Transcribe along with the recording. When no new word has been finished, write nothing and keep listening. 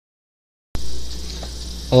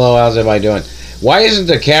Hello, how's everybody doing? Why isn't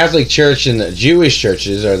the Catholic Church and the Jewish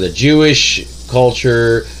churches, or the Jewish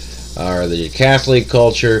culture, or the Catholic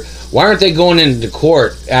culture, why aren't they going into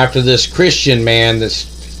court after this Christian man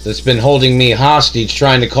that's been holding me hostage,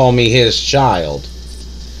 trying to call me his child?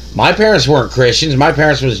 My parents weren't Christians. My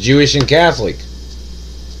parents was Jewish and Catholic.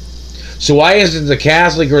 So why isn't the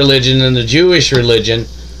Catholic religion and the Jewish religion,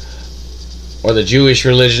 or the Jewish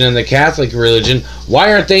religion and the Catholic religion,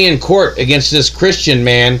 why aren't they in court against this Christian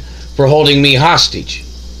man for holding me hostage,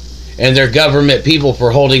 and their government people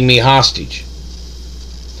for holding me hostage?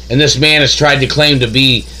 And this man has tried to claim to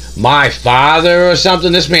be my father or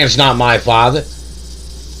something. This man's not my father.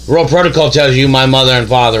 World Protocol tells you my mother and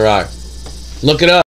father are. Look it up.